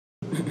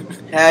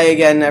Hey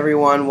again,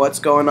 everyone. What's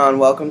going on?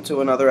 Welcome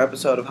to another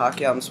episode of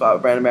Hockey on the Spot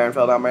with Brandon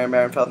Barenfeld. I'm Brandon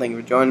Barenfeld. Thank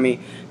you for joining me.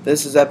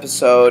 This is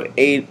episode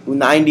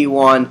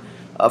 891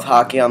 of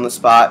Hockey on the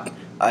Spot.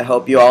 I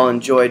hope you all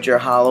enjoyed your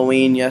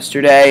Halloween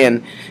yesterday,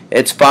 and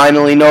it's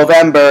finally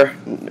November.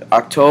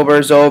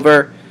 October's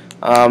over.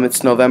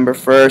 It's November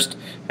 1st,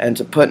 and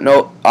to put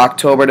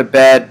October to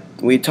bed,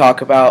 we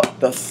talk about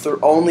the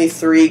only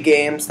three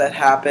games that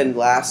happened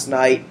last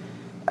night,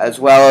 as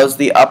well as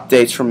the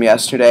updates from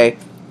yesterday.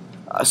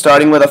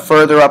 Starting with a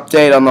further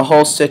update on the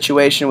whole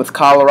situation with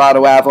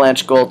Colorado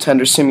Avalanche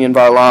goaltender Semyon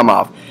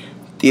Varlamov.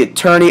 The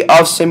attorney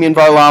of Semyon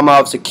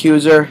Varlamov's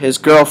accuser, his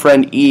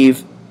girlfriend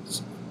Eve,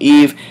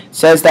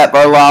 says that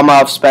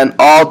Varlamov spent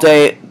all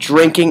day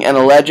drinking and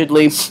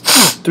allegedly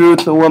threw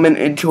the woman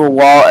into a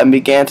wall and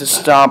began to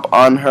stomp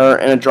on her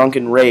in a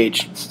drunken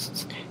rage.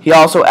 He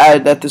also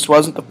added that this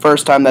wasn't the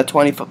first time that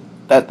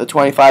the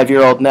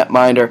 25-year-old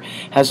netminder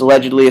has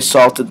allegedly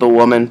assaulted the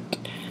woman,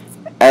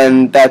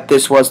 and that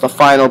this was the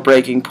final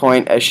breaking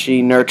point as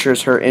she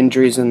nurtures her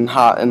injuries in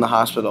the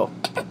hospital.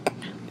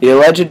 The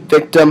alleged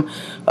victim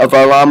of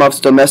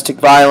Varlamov's domestic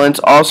violence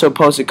also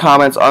posted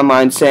comments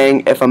online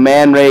saying, "If a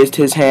man raised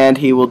his hand,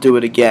 he will do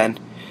it again."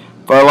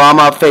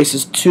 Varlamov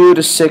faces 2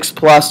 to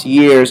 6+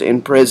 years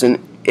in prison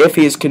if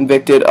he is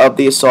convicted of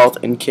the assault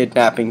and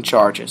kidnapping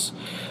charges.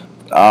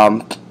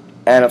 And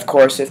of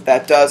course, if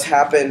that does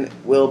happen,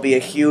 will be a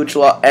huge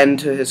end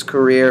to his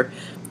career.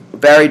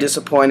 Very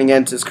disappointing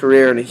end to his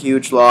career and a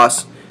huge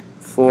loss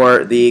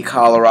for the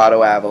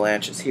Colorado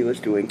Avalanche as he was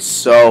doing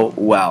so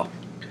well.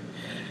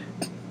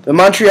 The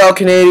Montreal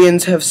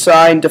Canadiens have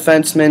signed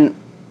defenseman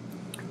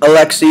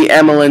Alexei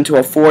Emelin to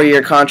a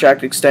 4-year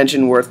contract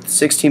extension worth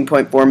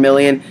 $16.4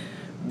 million.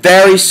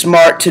 Very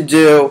smart to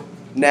do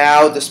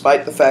now,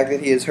 despite the fact that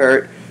he is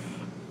hurt.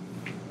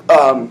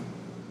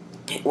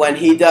 When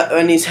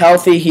he's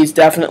healthy, he's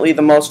definitely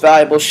the most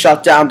valuable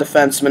shutdown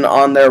defenseman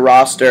on their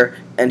roster,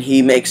 and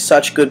he makes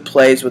such good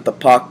plays with the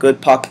puck,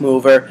 good puck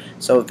mover.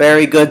 So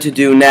very good to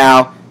do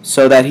now,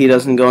 so that he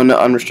doesn't go into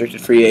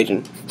unrestricted free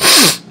agent.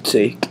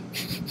 See,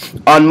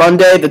 on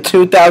Monday, the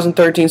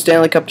 2013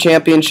 Stanley Cup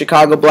champion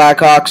Chicago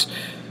Blackhawks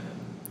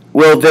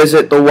will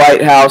visit the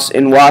White House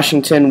in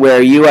Washington,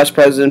 where U.S.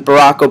 President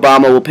Barack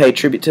Obama will pay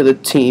tribute to the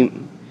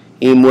team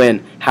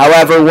win.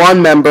 However, one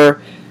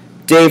member,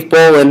 Dave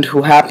Bolland,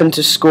 who happened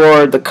to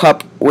score the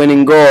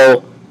cup-winning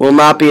goal, will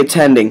not be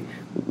attending.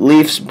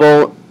 Leafs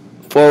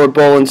forward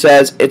Bolland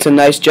says, "It's a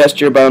nice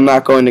gesture, but I'm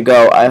not going to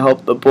go. I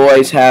hope the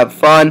boys have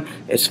fun.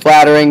 It's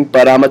flattering,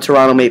 but I'm a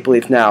Toronto Maple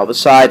Leaf now.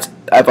 Besides,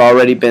 I've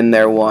already been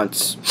there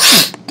once."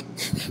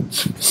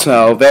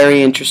 So,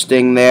 very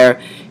interesting there.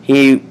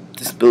 He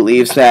just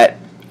believes that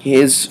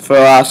his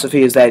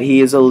philosophy is that he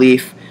is a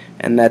Leaf,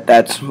 and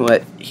that's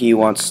what he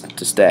wants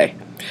to stay.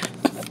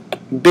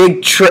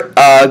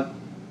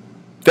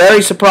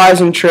 Very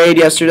surprising trade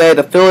yesterday.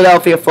 The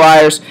Philadelphia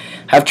Flyers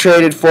have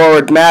traded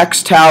forward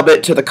Max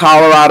Talbot to the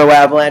Colorado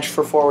Avalanche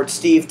for forward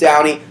Steve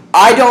Downie.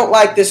 I don't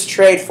like this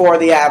trade for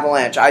the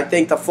Avalanche. I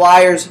think the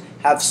Flyers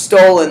have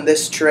stolen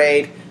this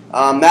trade.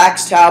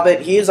 Max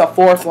Talbot, he is a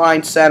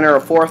fourth-line center,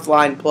 a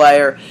fourth-line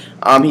player.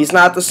 He's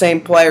not the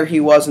same player he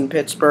was in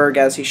Pittsburgh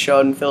as he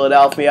showed in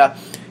Philadelphia.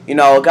 You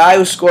know, a guy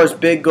who scores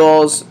big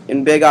goals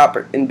in big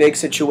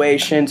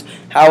situations,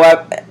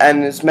 however,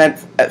 and is meant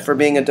for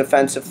being a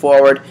defensive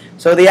forward.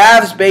 So the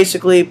Avs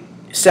basically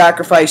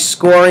sacrifice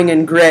scoring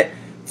and grit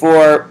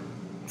for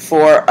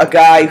a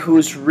guy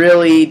who's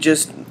really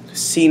just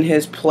seen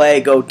his play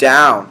go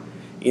down.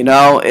 You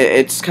know,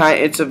 it's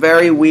a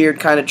very weird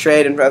kind of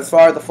trade. And as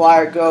far as the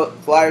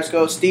Flyers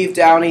go, Steve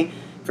Downie.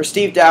 For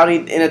Steve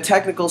Downie, in a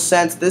technical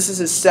sense, this is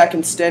his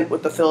second stint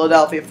with the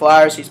Philadelphia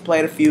Flyers. He's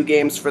played a few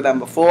games for them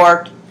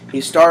before. He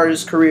started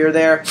his career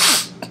there,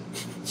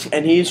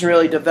 and he's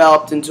really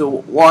developed into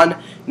one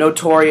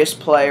notorious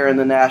player in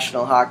the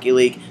National Hockey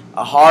League,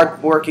 a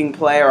hard-working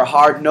player, a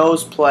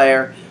hard-nosed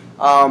player,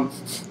 and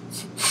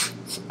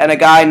a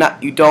guy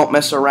you don't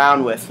mess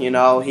around with. You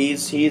know, and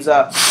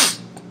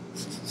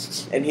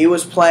he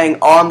was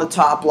playing on the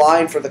top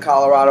line for the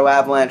Colorado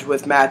Avalanche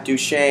with Matt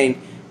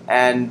Duchene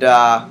and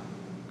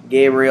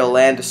Gabriel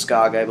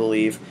Landeskog, I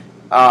believe,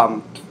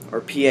 or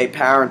P.A.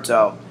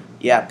 Parento.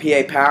 Yeah,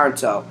 P.A.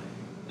 Parento.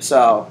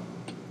 So,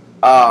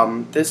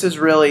 this is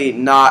really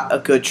not a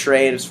good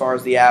trade as far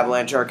as the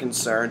Avalanche are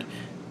concerned.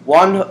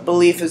 One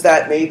belief is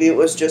that maybe it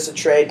was just a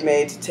trade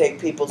made to take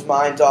people's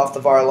minds off the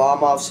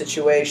Varlamov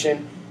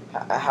situation.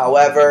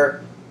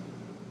 However,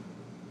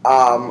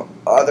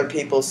 other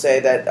people say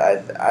that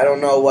I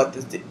don't know what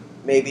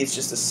maybe it's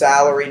just a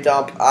salary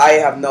dump. I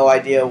have no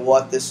idea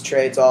what this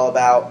trade's all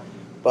about,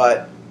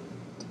 but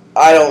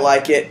I don't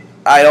like it.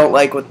 I don't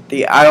like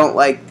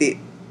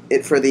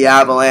it for the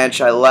Avalanche.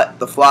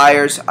 The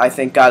Flyers, I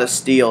think, got a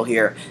steal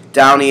here.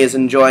 Downie is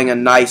enjoying a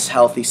nice,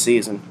 healthy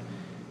season.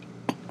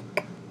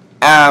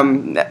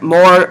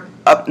 More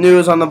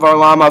news on the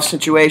Varlamov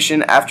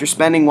situation. After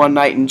spending one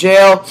night in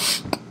jail,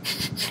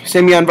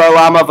 Semyon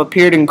Varlamov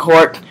appeared in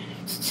court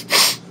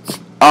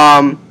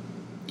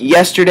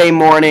yesterday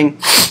morning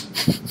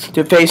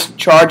to face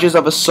charges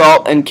of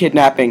assault and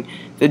kidnapping.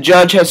 The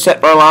judge has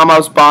set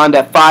Varlamov's bond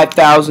at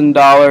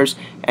 $5,000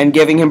 and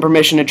giving him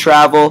permission to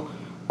travel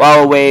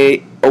while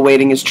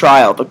awaiting his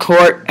trial. The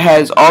court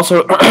has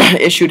also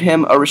issued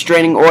him a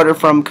restraining order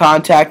from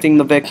contacting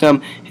the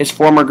victim, his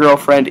former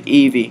girlfriend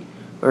Eve,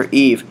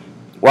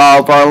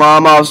 while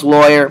Varlamov's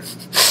lawyer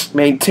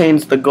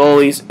maintains the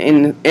goalie's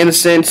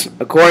innocence.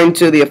 According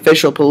to the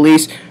official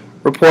police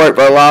report,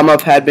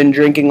 Varlamov had been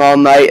drinking all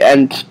night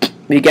and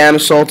began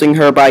assaulting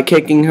her by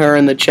kicking her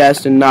in the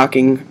chest and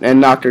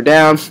knocked her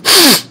down,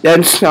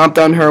 then stomped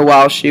on her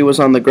while she was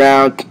on the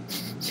ground.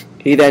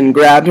 He then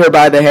grabbed her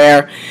by the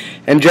hair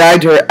and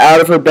dragged her out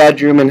of her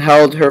bedroom and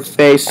held her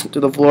face to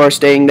the floor,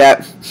 stating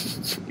that,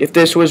 "If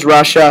this was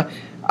Russia,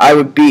 I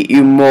would beat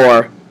you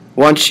more."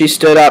 Once she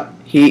stood up,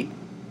 he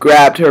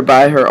grabbed her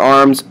by her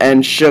arms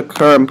and shook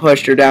her and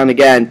pushed her down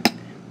again.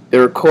 The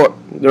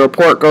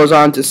report goes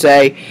on to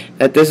say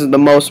that this is the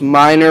most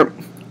minor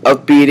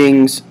of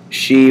beatings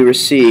she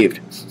received.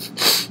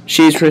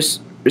 She's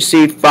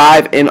received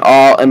 5 in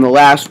all, and the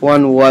last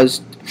one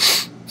was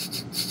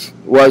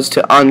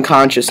to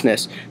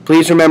unconsciousness.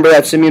 Please remember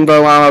that Semyon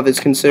Varlamov is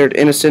considered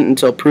innocent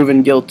until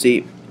proven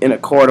guilty in a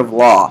court of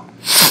law.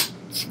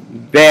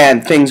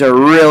 Man, things are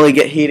really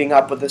heating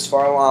up with this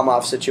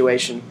Varlamov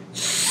situation.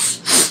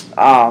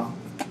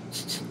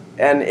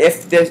 And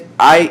if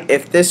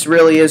this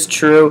really is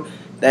true,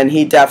 then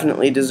he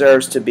definitely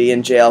deserves to be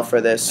in jail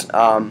for this.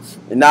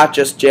 Not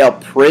just jail,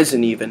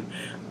 prison even.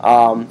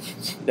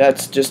 That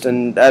is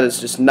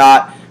just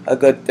not a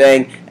good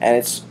thing.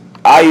 And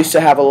I used to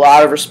have a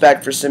lot of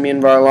respect for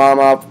Semyon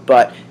Varlamov,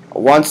 but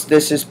once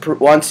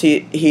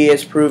he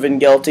is proven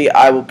guilty,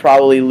 I will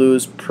probably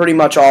lose pretty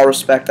much all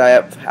respect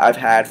I've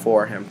had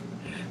for him.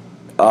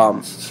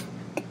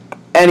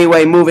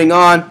 Anyway, moving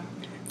on.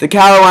 The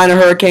Carolina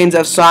Hurricanes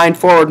have signed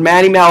forward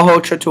Manny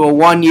Malhotra to a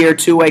 1-year,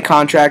 2-way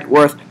contract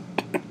worth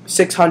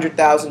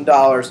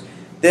 $600,000.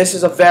 This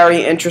is a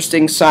very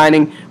interesting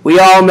signing. We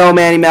all know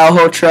Manny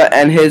Malhotra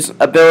and his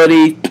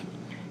ability.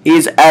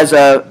 He's as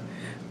a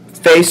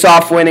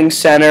face-off winning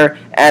center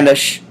and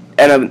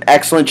an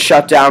excellent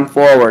shutdown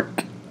forward.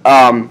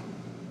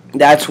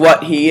 That's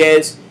what he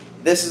is.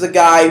 This is a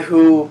guy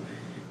who,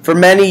 for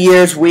many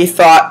years, we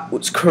thought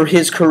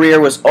his career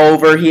was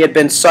over. He had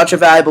been such a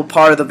valuable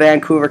part of the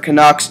Vancouver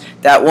Canucks.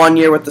 That 1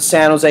 year with the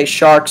San Jose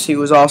Sharks, he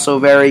was also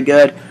very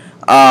good.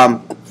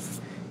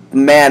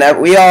 Man,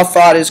 we all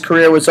thought his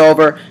career was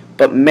over,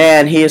 but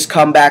man, he has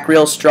come back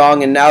real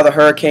strong, and now the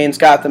Hurricanes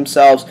got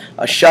themselves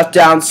a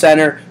shutdown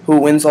center who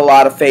wins a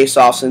lot of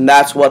faceoffs, and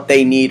that's what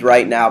they need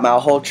right now.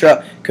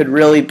 Malhotra could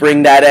really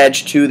bring that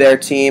edge to their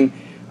team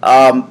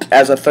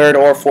as a third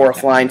or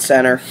fourth line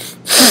center.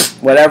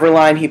 Whatever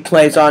line he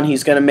plays on,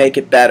 he's going to make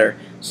it better.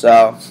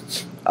 So,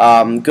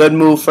 good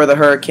move for the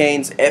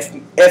Hurricanes.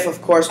 If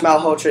of course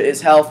Malhotra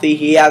is healthy,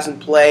 he hasn't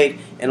played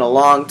in a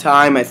long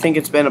time. I think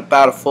it's been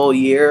about a full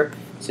year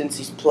since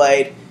he's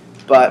played.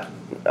 But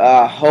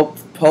I hope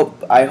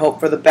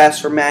for the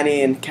best for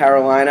Manny in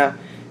Carolina,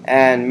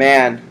 and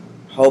man,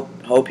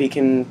 hope he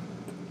can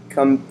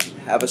come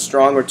have a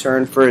strong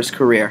return for his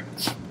career.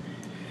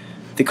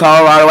 The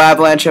Colorado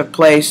Avalanche have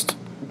placed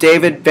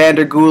David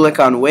Vander Gulik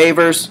on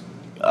waivers.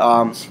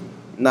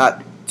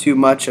 Not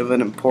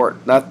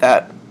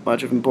that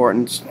much of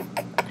importance.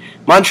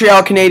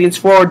 Montreal Canadiens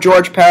forward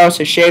George Parros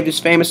has shaved his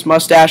famous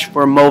mustache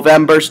for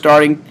Movember,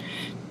 starting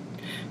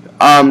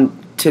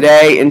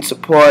today in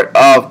support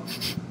of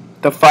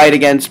the fight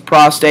against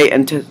prostate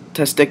and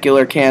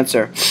testicular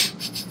cancer.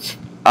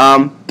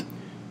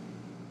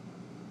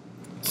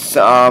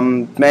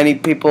 Many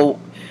people,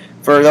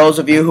 for those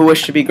of you who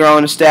wish to be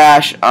growing a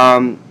stash,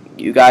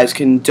 you guys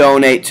can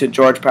donate to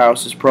George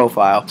Parros'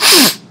 profile.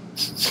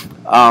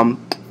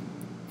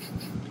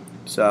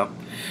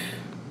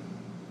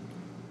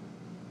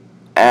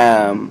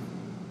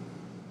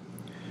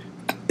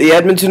 The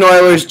Edmonton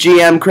Oilers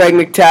GM Craig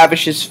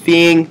MacTavish is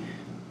feeing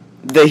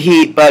the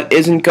heat, but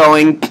isn't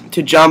going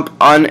to jump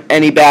on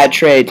any bad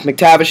trades.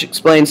 MacTavish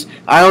explains,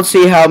 "I don't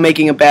see how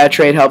making a bad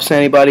trade helps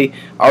anybody.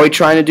 Are we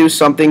trying to do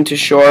something to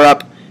shore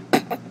up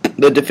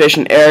the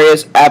deficient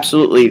areas?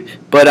 Absolutely,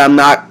 but I'm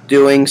not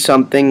doing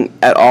something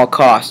at all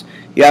costs.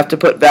 You have to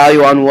put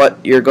value on what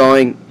you're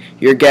getting,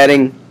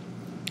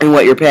 and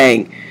what you're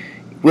paying.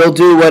 We'll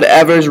do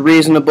whatever's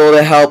reasonable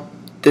to help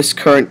this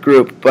current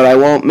group, but I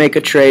won't make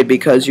a trade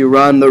because you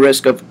run the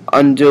risk of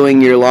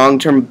undoing your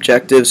long-term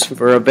objectives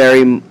for a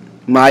very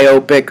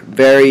myopic,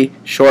 very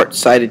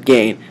short-sighted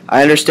gain.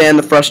 I understand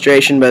the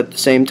frustration, but at the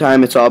same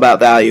time, it's all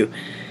about value.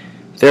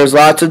 There's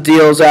lots of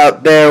deals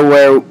out there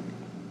where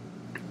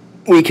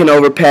we can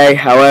overpay.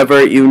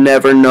 However, you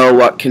never know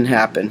what can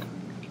happen."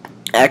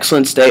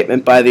 Excellent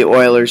statement by the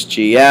Oilers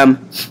GM.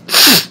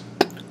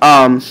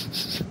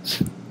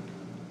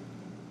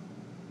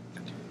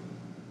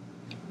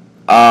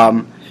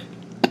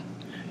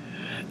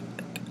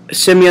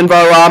 Semyon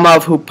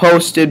Varlamov, who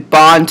posted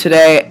bond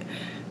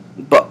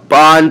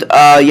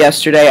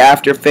yesterday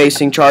after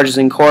facing charges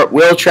in court,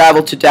 will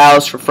travel to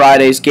Dallas for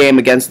Friday's game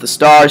against the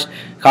Stars.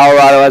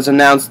 Colorado has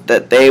announced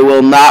that they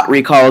will not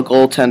recall a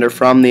goaltender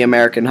from the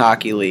American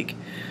Hockey League.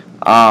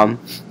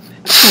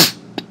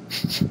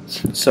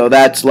 So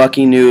that's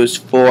lucky news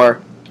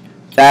for.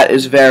 That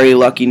is very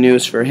lucky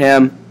news for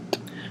him.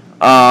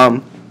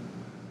 The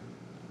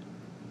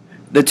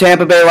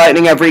Tampa Bay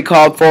Lightning have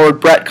recalled forward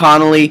Brett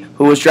Connolly,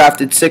 who was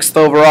drafted 6th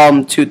overall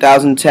in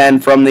 2010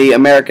 from the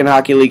American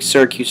Hockey League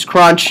Syracuse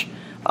Crunch.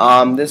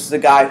 This is a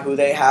guy who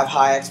they have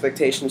high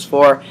expectations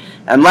for.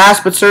 And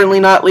last but certainly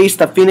not least,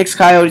 the Phoenix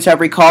Coyotes have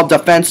recalled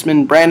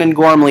defenseman Brandon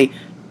Gormley,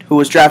 who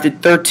was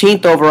drafted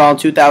 13th overall in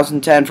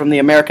 2010 from the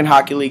American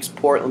Hockey League's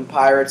Portland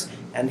Pirates.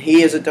 And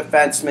he is a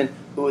defenseman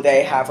who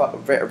they have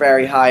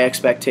very high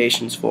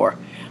expectations for.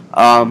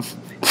 And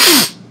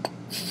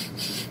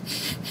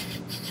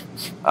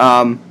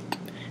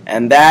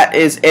that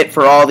is it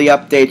for all the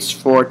updates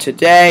for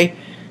today.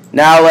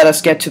 Now let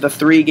us get to the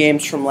 3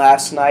 games from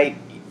last night,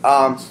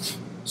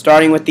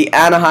 starting with the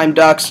Anaheim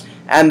Ducks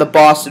and the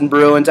Boston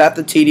Bruins at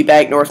the TD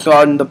Bank North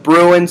Garden. The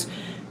Bruins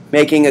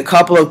making a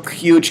couple of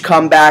huge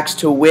comebacks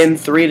to win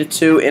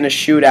 3-2 in a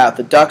shootout.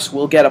 The Ducks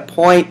will get a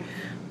point,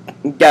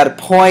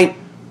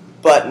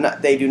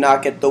 but they do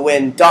not get the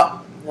win. Do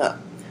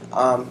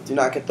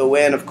not get the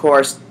win, of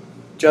course.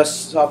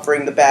 Just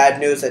suffering the bad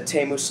news that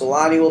Teemu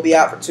Selanne will be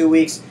out for 2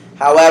 weeks.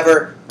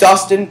 However,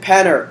 Dustin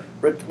Penner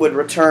would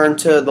return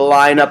to the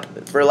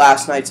lineup for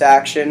last night's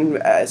action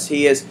as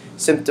he is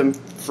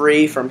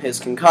symptom-free from his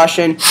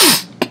concussion.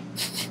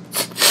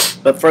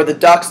 But for the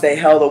Ducks, they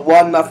held a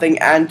 1-0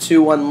 and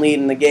 2-1 lead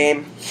in the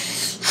game.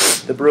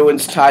 The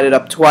Bruins tied it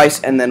up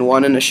twice and then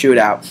won in a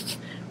shootout.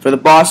 For the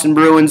Boston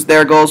Bruins,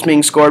 their goals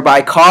being scored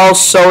by Carl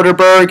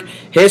Soderberg,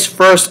 his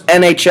first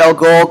NHL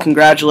goal.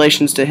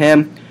 Congratulations to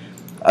him.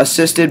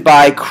 Assisted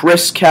by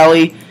Chris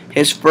Kelly,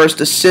 his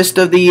first assist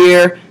of the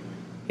year.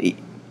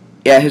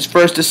 His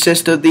first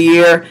assist of the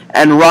year.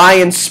 And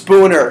Ryan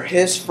Spooner,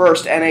 his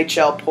first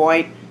NHL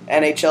point,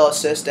 NHL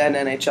assist and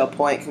NHL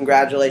point.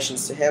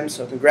 Congratulations to him.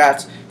 So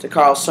congrats to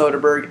Carl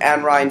Soderberg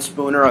and Ryan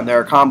Spooner on their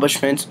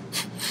accomplishments.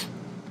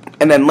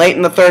 And then late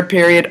in the third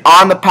period,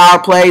 on the power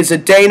play,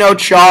 Zdeno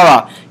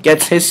Chara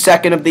gets his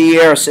second of the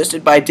year,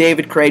 assisted by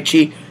David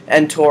Krejci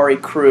and Torrey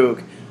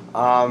Krug.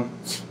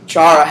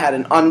 Chara had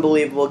an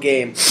unbelievable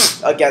game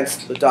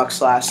against the Ducks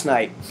last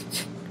night.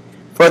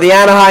 For the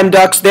Anaheim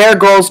Ducks, their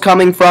goals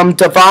coming from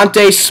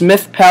Devontae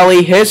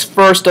Smith-Pelly, his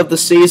first of the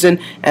season,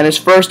 and his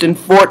first in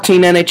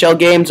 14 NHL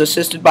games,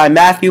 assisted by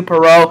Matthew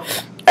Perreault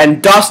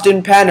and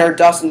Dustin Penner.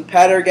 Dustin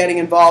Penner getting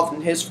involved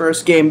in his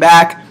first game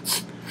back.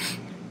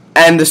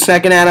 And the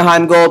second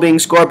Anaheim goal being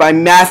scored by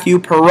Matthew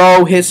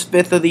Perreault, his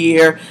 5th of the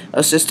year,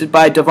 assisted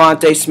by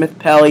Devontae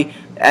Smith-Pelly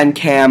and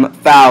Cam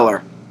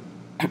Fowler.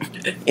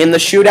 In the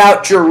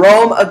shootout,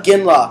 Jarome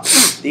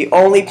Iginla, the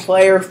only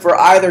player for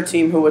either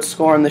team who would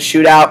score in the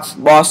shootout.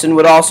 Boston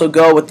would also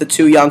go with the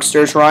 2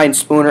 youngsters, Ryan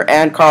Spooner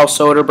and Carl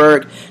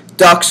Soderberg.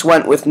 Ducks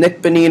went with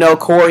Nick Bonino,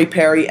 Corey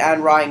Perry,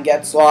 and Ryan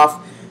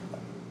Getzlaf.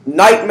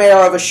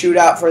 Nightmare of a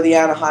shootout for the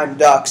Anaheim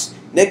Ducks.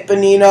 Nick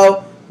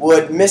Bonino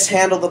would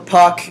mishandle the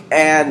puck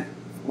and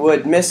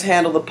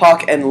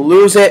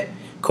lose it.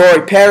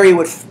 Corey Perry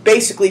would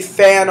basically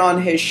fan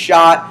on his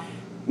shot,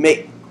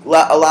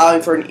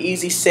 allowing for an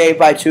easy save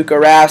by Tuukka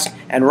Rask,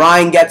 and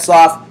Ryan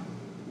Getzlaf,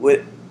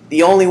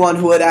 the only one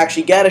who would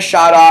actually get a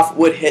shot off,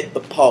 would hit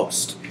the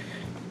post.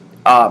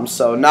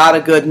 So not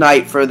a good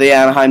night for the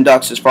Anaheim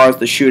Ducks as far as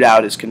the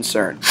shootout is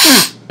concerned.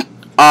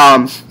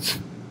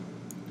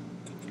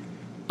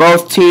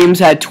 Both teams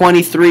had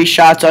 23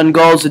 shots on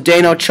goal.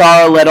 Zdeno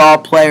Chara led all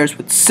players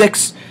with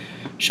 6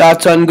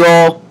 shots on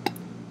goal.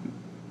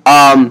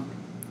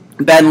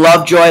 Ben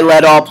Lovejoy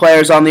led all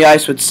players on the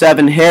ice with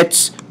 7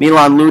 hits.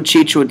 Milan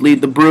Lucic would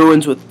lead the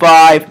Bruins with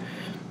 5.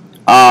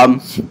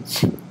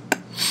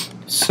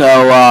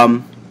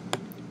 So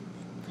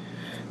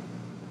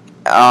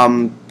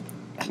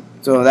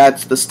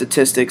that's the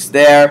statistics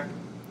there.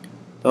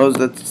 Those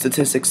are the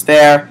statistics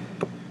there.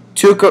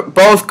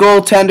 Both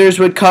goaltenders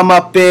would come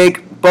up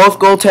big. Both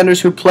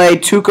goaltenders who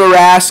played, Tuukka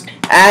Rask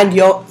and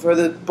for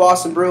the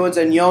Boston Bruins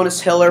and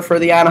Jonas Hiller for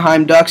the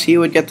Anaheim Ducks, he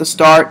would get the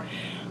start.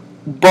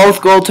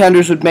 Both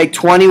goaltenders would make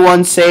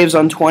 21 saves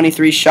on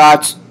 23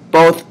 shots,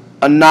 both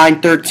a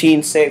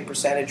 .913 save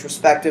percentage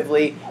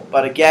respectively.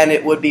 But again,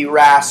 it would be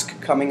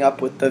Rask coming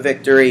up with the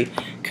victory.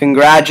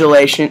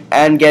 Congratulations,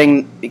 and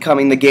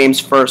becoming the game's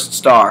first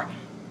star.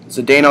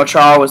 Zdeno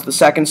Chara was the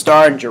second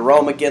star, and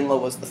Jarome Iginla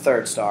was the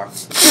third star.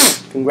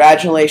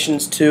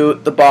 Congratulations to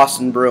the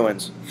Boston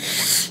Bruins.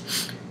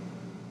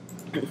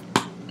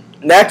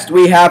 Next,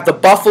 we have the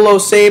Buffalo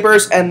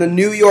Sabres and the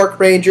New York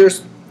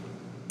Rangers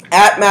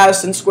at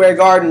Madison Square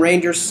Garden.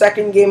 Rangers'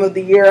 second game of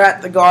the year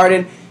at the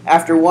Garden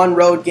after one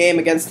road game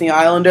against the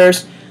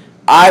Islanders.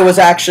 I was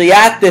actually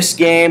at this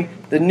game.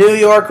 The New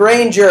York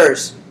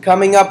Rangers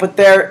coming up with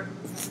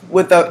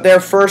their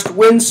first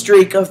win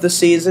streak of the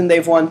season.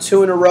 They've won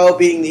 2 in a row,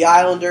 beating the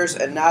Islanders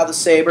and now the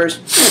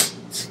Sabres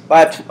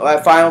by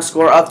a final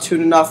score of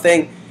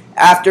 2-0.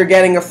 After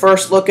getting a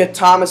first look at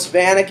Thomas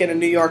Vanek in a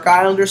New York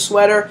Islanders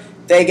sweater,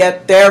 they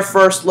get their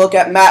first look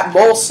at Matt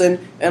Moulson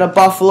in a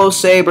Buffalo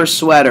Sabres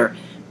sweater.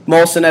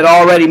 Molson had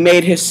already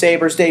made his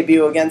Sabres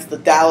debut against the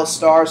Dallas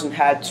Stars and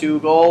had 2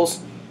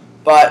 goals.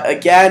 But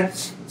again,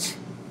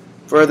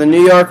 for the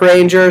New York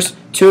Rangers,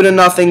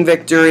 2-0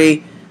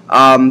 victory.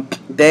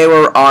 They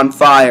were on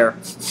fire.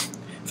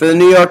 For the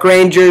New York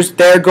Rangers,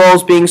 their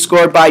goals being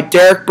scored by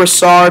Derek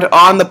Brassard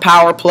on the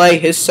power play,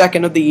 his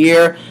second of the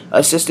year,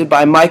 assisted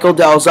by Michael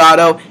Del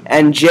Zotto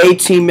and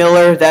J.T.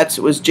 Miller. That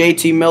was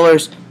J.T.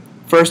 Miller's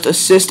first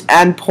assist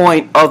and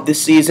point of the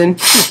season.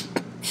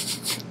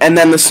 And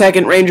then the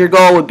second Ranger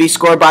goal would be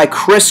scored by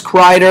Chris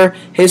Kreider,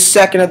 his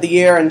second of the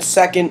year and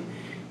second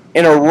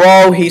in a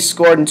row. He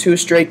scored in 2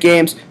 straight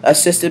games,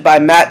 assisted by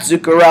Matt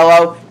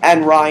Zuccarello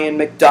and Ryan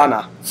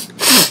McDonough.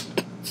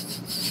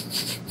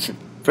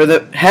 For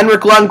the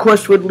Henrik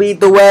Lundqvist would lead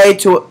the way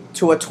to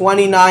a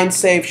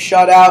 29-save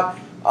shutout.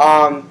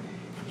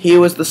 He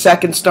was the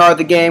second star of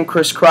the game.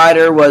 Chris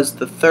Kreider was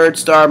the third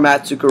star.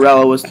 Matt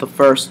Zuccarello was the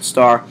first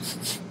star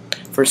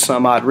for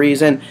some odd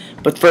reason.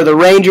 But for the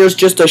Rangers,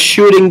 just a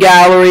shooting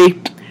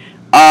gallery.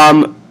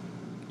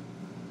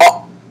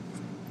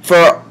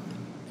 For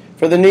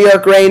the New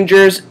York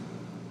Rangers,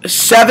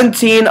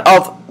 17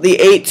 of the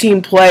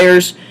 18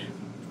 players,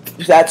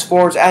 that's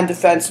forwards and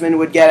defensemen,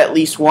 would get at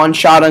least 1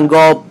 shot on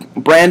goal.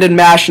 Brandon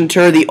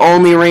Mashinter, the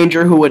only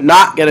Ranger who would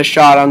not get a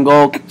shot on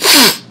goal.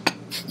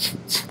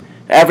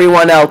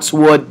 Everyone else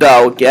would,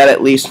 though, get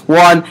at least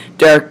 1.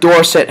 Derek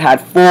Dorsett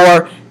had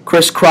 4.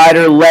 Chris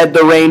Kreider led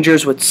the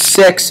Rangers with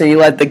 6, and he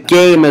led the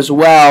game as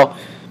well.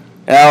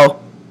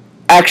 Well,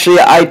 actually,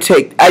 I'd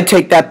take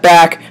that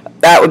back.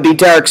 That would be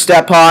Derek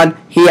Stepan.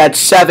 He had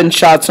 7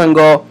 shots on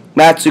goal.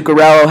 Matt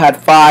Zuccarello had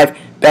 5.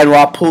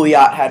 Benoit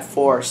Pouliot had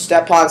 4.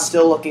 Stepan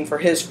still looking for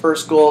his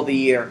first goal of the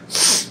year.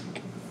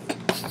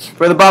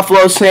 For the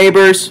Buffalo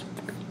Sabres,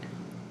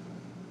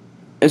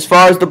 as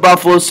far as the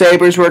Buffalo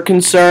Sabres were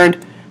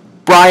concerned,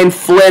 Brian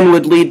Flynn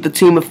would lead the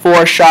team with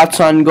 4 shots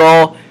on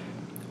goal.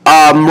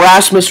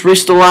 Rasmus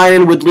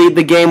Ristolainen would lead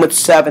the game with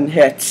 7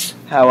 hits,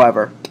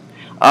 however.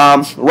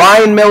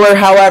 Ryan Miller,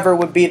 however,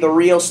 would be the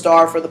real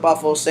star for the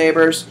Buffalo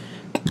Sabres.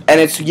 And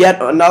it's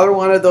yet another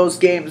one of those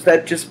games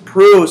that just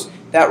proves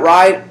that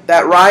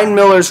Ryan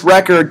Miller's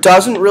record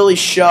doesn't really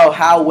show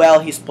how well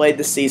he's played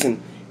this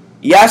season.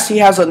 Yes, he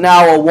has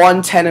now a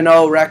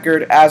 1-10-0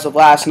 record as of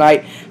last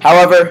night.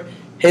 However,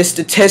 his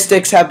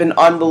statistics have been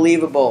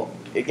unbelievable.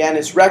 Again,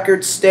 his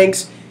record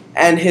stinks,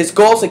 and his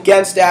goals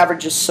against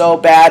average is so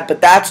bad,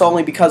 but that's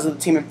only because of the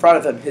team in front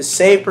of him. His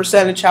save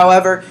percentage,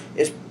 however,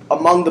 is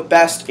among the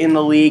best in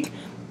the league.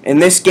 In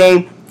this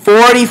game,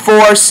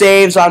 44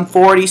 saves on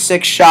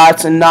 46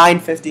 shots and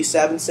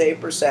 .957 save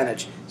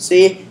percentage.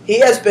 See, he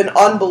has been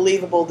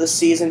unbelievable this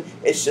season.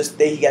 It's just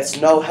that he gets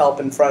no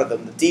help in front of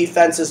him. The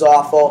defense is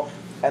awful,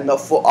 and the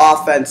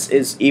offense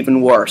is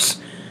even worse.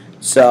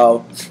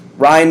 So,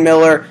 Ryan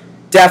Miller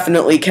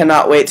definitely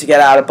cannot wait to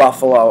get out of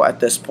Buffalo at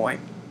this point.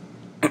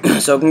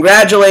 So,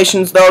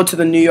 congratulations, though, to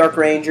the New York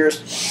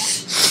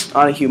Rangers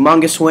on a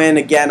humongous win.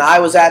 Again, I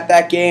was at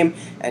that game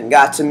and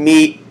got to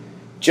meet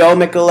Joe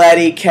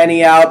Micheletti,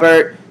 Kenny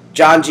Albert,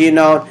 John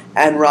Giannone,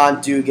 and Ron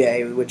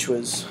Duguay, which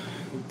was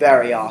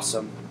very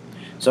awesome.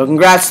 So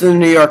congrats to the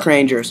New York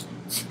Rangers.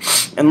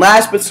 And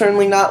last but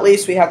certainly not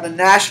least, we have the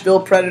Nashville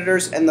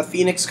Predators and the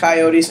Phoenix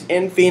Coyotes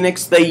in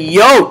Phoenix. The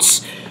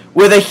Yotes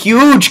with a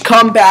huge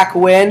comeback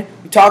win.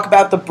 We talk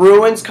about the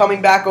Bruins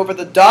coming back over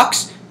the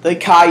Ducks. The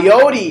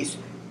Coyotes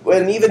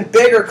with an even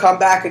bigger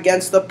comeback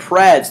against the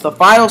Preds. The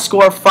final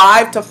score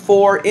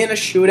 5-4 in a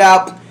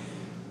shootout.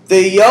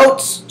 The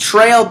Yotes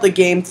trailed the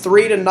game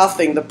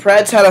 3-0. The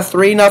Preds had a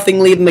 3-0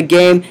 lead in the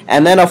game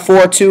and then a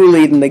 4-2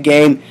 lead in the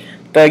game.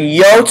 The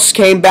Yotes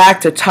came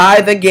back to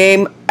tie the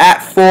game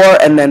at 4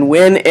 and then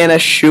win in a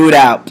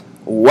shootout.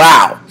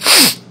 Wow.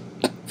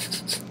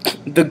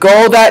 The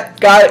goal that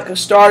got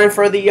started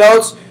for the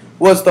Yotes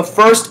was the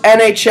first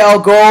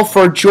NHL goal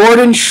for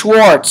Jordan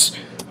Schwartz,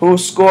 who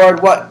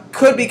scored what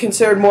could be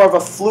considered more of a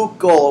fluke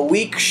goal, a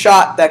weak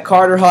shot that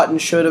Carter Hutton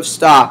should have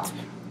stopped.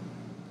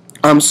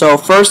 So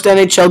first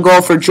NHL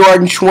goal for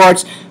Jordan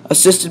Schwartz,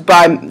 assisted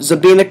by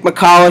Zbigniew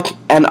Michalek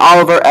and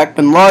Oliver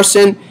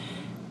Ekman-Larsson.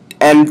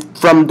 And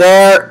from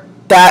there,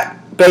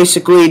 that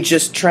basically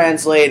just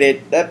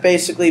translated.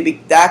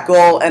 That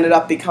goal ended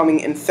up becoming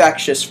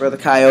infectious for the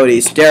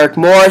Coyotes. Derek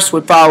Morris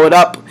would follow it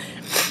up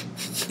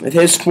with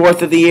his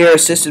 4th of the year,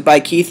 assisted by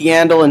Keith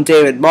Yandle and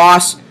David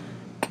Moss.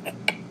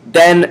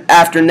 Then,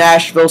 after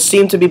Nashville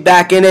seemed to be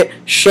back in it,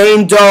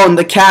 Shane Doan,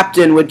 the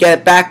captain, would get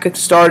it back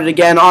started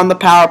again on the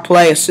power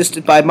play,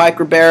 assisted by Mike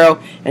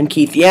Ribeiro and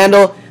Keith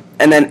Yandle.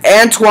 And then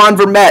Antoine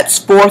Vermette's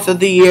 4th of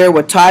the year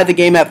would tie the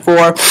game at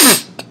 4.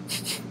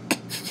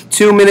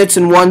 2 minutes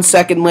and 1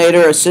 second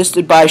later,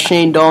 assisted by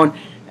Shane Doan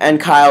and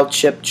Kyle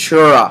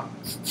Chipchura.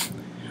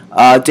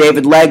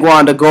 David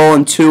Legwand, a goal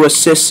and 2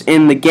 assists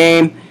in the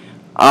game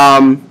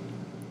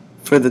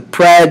for the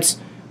Preds.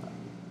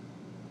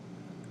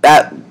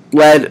 That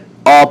led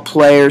all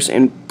players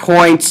in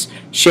points.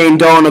 Shane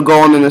Doan, a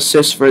goal and an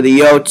assist for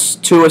the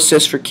Yotes. 2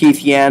 assists for Keith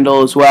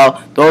Yandle as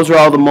well. Those are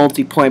all the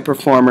multi-point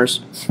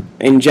performers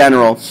in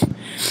general.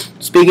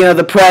 Speaking of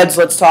the Preds,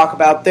 let's talk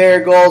about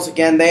their goals.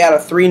 Again, they had a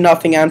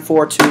 3-0 and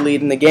 4-2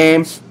 lead in the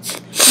game.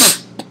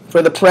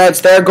 For the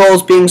Preds, their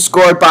goals being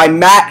scored by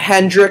Matt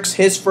Hendricks,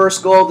 his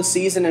first goal of the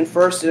season and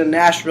first in a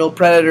Nashville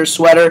Predators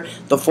sweater,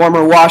 the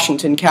former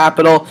Washington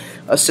Capital,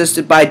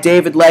 assisted by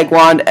David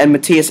Legwand and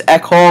Matthias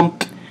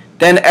Ekholm.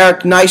 Then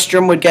Eric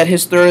Nystrom would get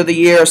his third of the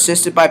year,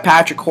 assisted by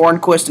Patrick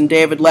Hornquist and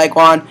David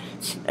Legwand.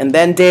 And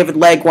then David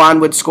Legwand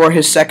would score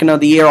his second of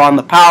the year on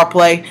the power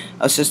play,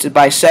 assisted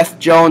by Seth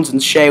Jones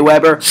and Shea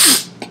Weber.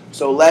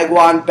 So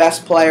Legwand,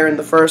 best player in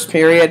the first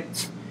period.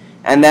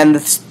 And then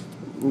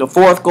the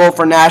fourth goal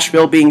for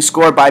Nashville being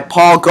scored by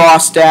Paul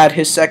Gaustad,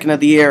 his second of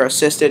the year,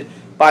 assisted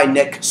by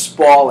Nick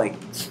Spaulding.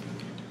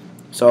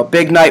 So a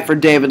big night for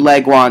David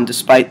Legwand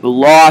despite the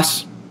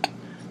loss.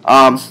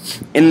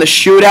 In the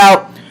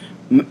shootout,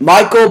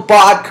 Michael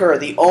Bodker,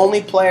 the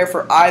only player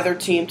for either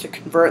team to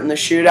convert in the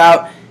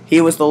shootout. He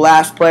was the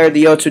last player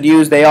the Yotes would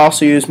use. They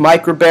also used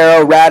Mike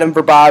Ribeiro, Radim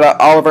Verbata,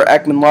 Oliver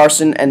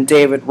Ekman-Larsson, and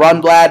David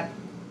Rundblad.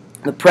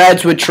 The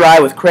Preds would try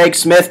with Craig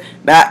Smith,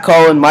 Matt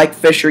Cullen, Mike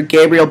Fisher,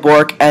 Gabriel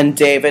Bork, and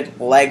David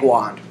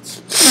Legwand.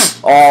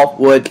 All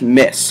would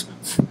miss.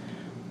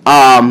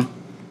 Eric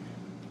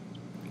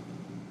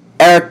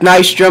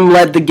Nystrom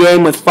led the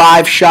game with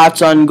 5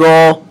 shots on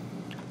goal.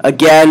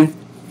 Again.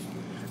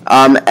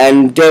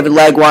 And David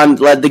Legwand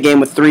led the game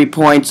with 3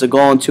 points, a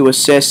goal and 2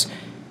 assists.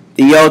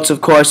 The Yotes,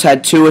 of course,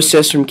 had 2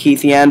 assists from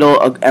Keith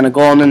Yandel and a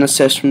goal and an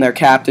assist from their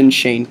captain,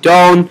 Shane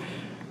Doan.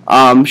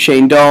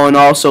 Shane Doan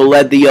also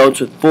led the Yotes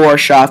with 4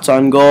 shots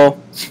on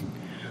goal.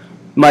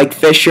 Mike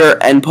Fisher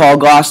and Paul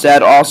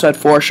Gaustad also had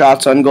 4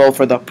 shots on goal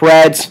for the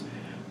Preds.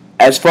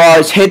 As far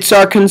as hits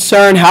are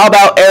concerned, how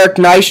about Eric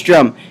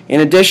Nystrom?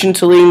 In addition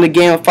to leading the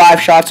game with 5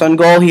 shots on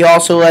goal, he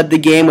also led the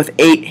game with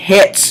 8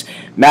 hits.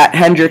 Matt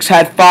Hendricks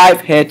had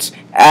 5 hits,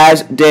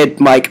 as did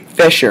Mike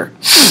Fisher.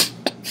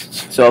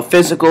 So a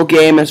physical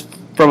game is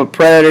from a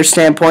Predator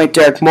standpoint.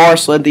 Derek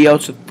Morris led the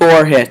Yotes with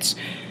 4 hits.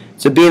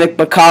 Zbynek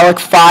McCulloch,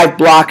 5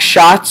 block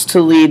shots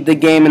to lead the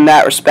game in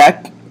that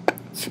respect.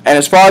 And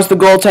as far as the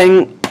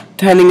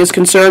goaltending is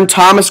concerned,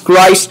 Thomas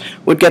Greiss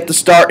would get the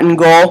start in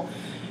goal.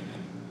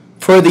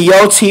 For the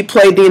Yotes, he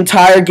played the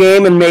entire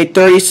game and made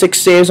 36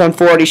 saves on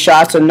 40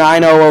 shots, a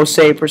 .900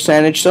 save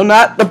percentage. So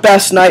not the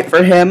best night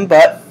for him,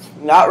 but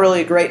not really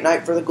a great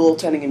night for the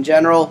goaltending in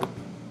general.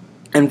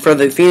 And for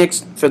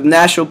the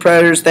Nashville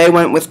Predators, they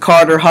went with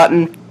Carter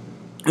Hutton,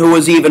 who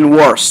was even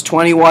worse.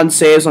 21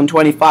 saves on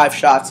 25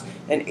 shots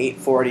and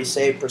 .840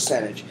 save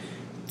percentage.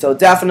 So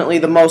definitely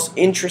the most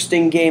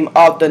interesting game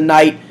of the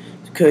night.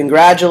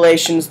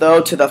 Congratulations,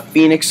 though, to the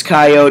Phoenix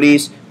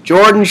Coyotes.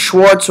 Jordan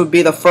Schwartz would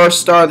be the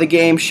first star of the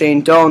game,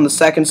 Shane Doan the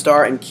second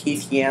star, and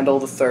Keith Yandel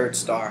the third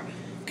star.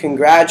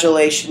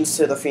 Congratulations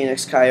to the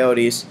Phoenix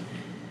Coyotes.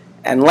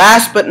 And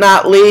last but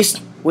not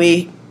least,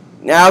 we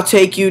now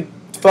take you,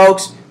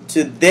 folks,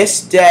 to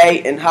this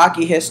day in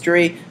hockey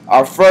history.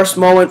 Our first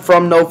moment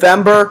from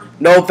November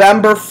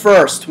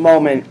 1st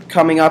moment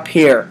coming up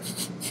here.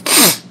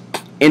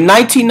 In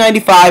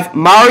 1995,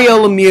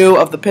 Mario Lemieux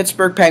of the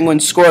Pittsburgh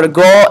Penguins scored a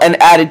goal and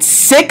added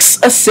 6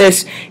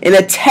 assists in a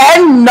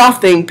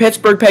 10-0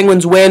 Pittsburgh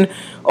Penguins win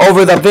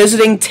over the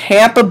visiting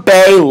Tampa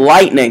Bay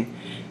Lightning.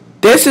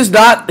 This is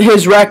not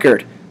his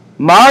record.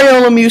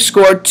 Mario Lemieux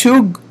scored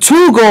two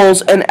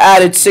goals and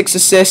added 6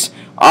 assists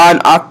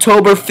on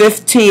October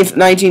 15th,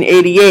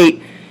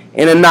 1988,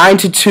 in a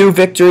 9-2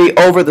 victory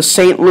over the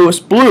St.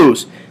 Louis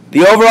Blues.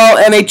 The overall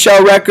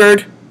NHL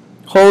record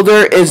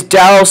holder is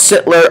Darryl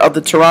Sittler of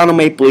the Toronto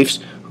Maple Leafs,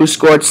 who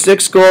scored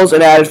 6 goals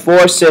and added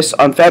 4 assists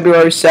on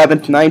February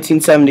 7th,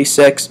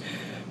 1976,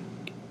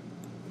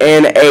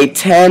 in a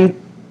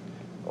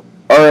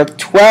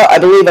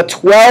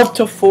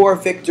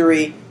 12-4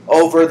 victory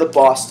over the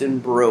Boston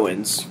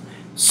Bruins.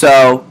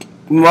 So,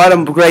 what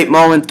a great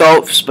moment,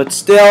 though, but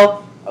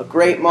still a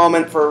great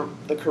moment for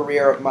the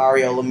career of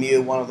Mario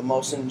Lemieux, one of the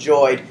most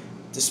enjoyed,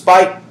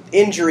 despite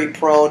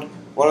injury-prone,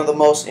 one of the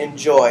most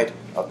enjoyed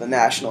of the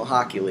National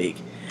Hockey League.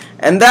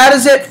 And that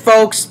is it,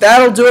 folks.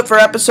 That'll do it for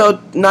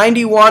episode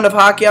 91 of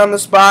Hockey on the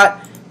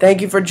Spot.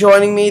 Thank you for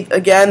joining me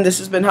again. This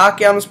has been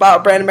Hockey on the Spot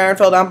with Brandon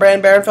Barenfeld. I'm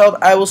Brandon Barenfeld.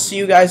 I will see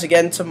you guys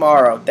again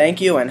tomorrow.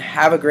 Thank you, and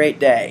have a great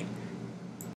day.